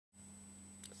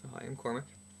Hi, I'm Cormac.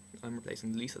 I'm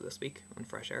replacing Lisa this week on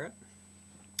FreshEire.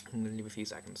 I'm going to leave a few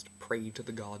seconds to pray to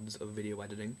the gods of video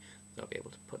editing so I'll be able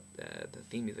to put the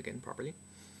theme music in properly.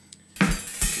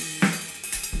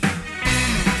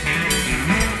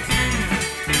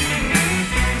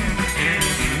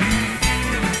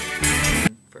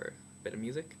 For a bit of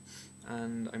music,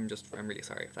 and I'm really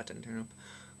sorry if that didn't turn up.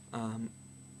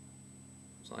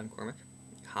 So I'm Cormac,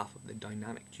 half of the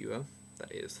dynamic duo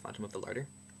that is Phantom of the Larder.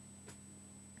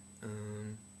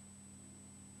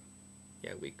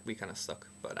 Yeah, we kind of suck,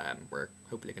 but we're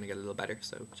hopefully going to get a little better,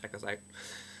 so check us out.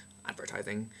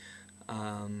 Advertising.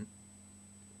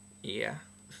 Yeah,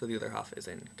 so the other half is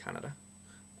in Canada.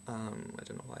 I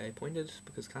don't know why I pointed,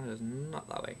 because Canada's not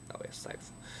that way is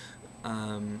south.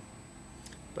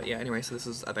 But yeah, anyway, so this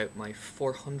is about my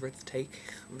 400th take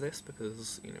of this,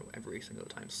 because, you know, every single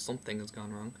time something has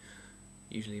gone wrong.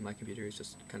 Usually my computer is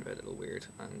just kind of a little weird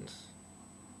and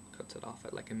cuts it off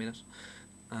at like a minute.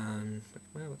 But,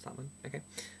 well, what's that one? Okay.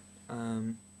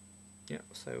 Yeah,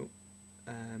 so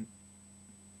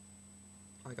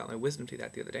I got my wisdom teeth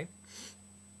out the other day.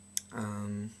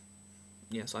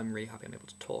 Yeah, so I'm really happy I'm able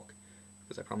to talk,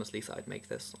 because I promised Lisa I'd make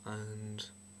this, and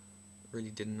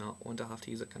really did not want to have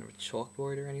to use a kind of a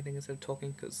chalkboard or anything instead of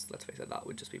talking, because let's face it, that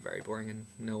would just be very boring and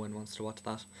no one wants to watch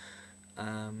that.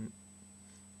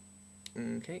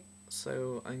 Okay,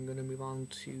 so I'm going to move on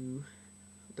to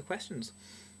the questions.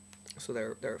 So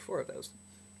there are 4 of those.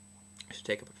 I should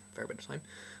take up a fair bit of time.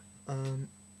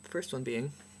 The first one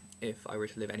being, if I were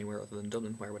to live anywhere other than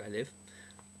Dublin, where would I live?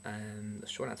 The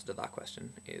short answer to that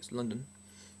question is London,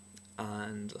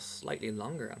 and a slightly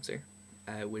longer answer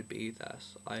would be that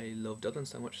I love Dublin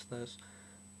so much that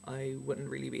I wouldn't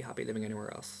really be happy living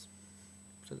anywhere else.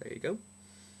 So there you go.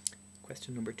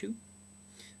 Question number 2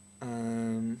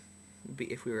 would be,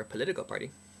 if we were a political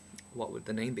party, what would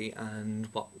the name be and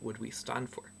what would we stand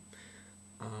for?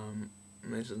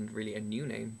 This isn't really a new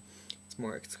name,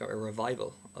 it's got a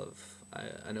revival of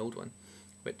an old one,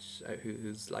 which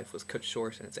whose life was cut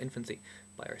short in its infancy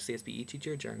by our CSBE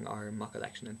teacher during our mock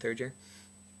election in 3rd year.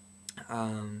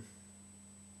 So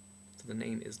the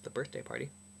name is the Birthday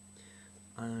Party.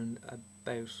 And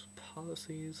about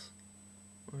policies,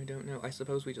 I don't know. I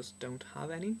suppose we just don't have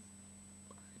any.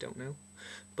 I don't know,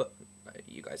 but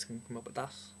you guys can come up with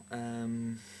that.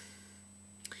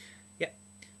 Yeah,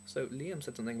 so Liam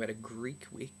said something about a Greek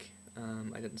week.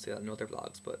 I didn't see that in other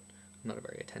vlogs, but I'm not a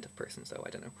very attentive person, so I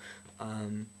don't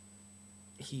know.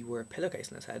 He wore a pillowcase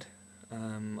in his head.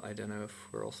 I don't know if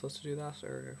we're all supposed to do that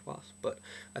or what, but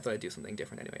I thought I'd do something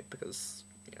different anyway, because,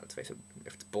 you know, let's face it,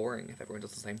 if it's boring if everyone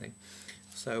does the same thing.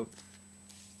 So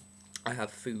I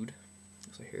have food.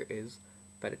 So here is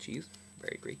feta cheese,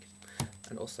 very Greek,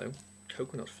 and also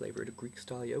coconut flavoured Greek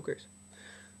style yogurt.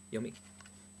 Yummy.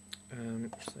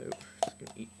 So just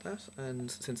gonna eat that,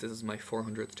 and since this is my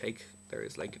 400th take, there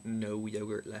is like no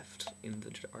yogurt left in the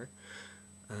jar.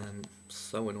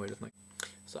 So annoyed with my...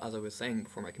 So as I was saying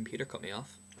before my computer cut me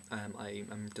off,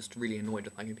 I'm just really annoyed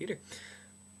with my computer.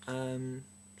 So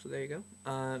there you go.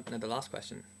 Now the last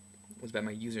question was about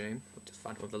my username, which is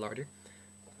Phantom of the Larder.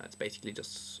 It's basically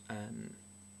just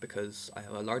because I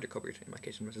have a larder cupboard in my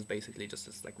kitchen, which is basically just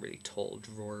this like really tall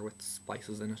drawer with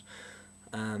spices in it.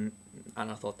 And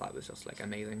I thought that was just like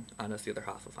amazing, and it's the other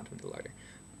half of Phantom of the Larder.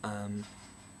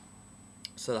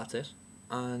 So that's it.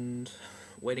 And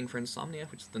Waiting for Insomnia,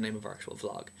 which is the name of our actual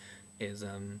vlog, is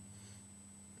I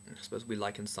suppose we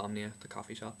like Insomnia, the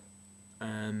coffee shop.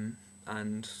 And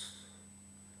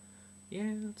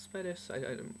yeah, that's about it.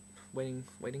 Waiting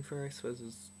for, I suppose,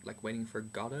 is like waiting for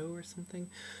Godot or something.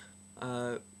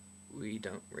 We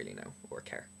don't really know or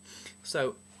care.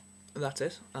 So that's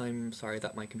it. I'm sorry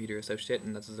that my computer is so shit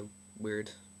and this is a weird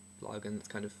vlog and it's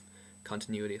kind of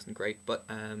continuity isn't great, but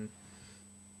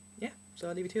yeah, so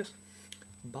I'll leave you to it.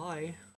 Bye.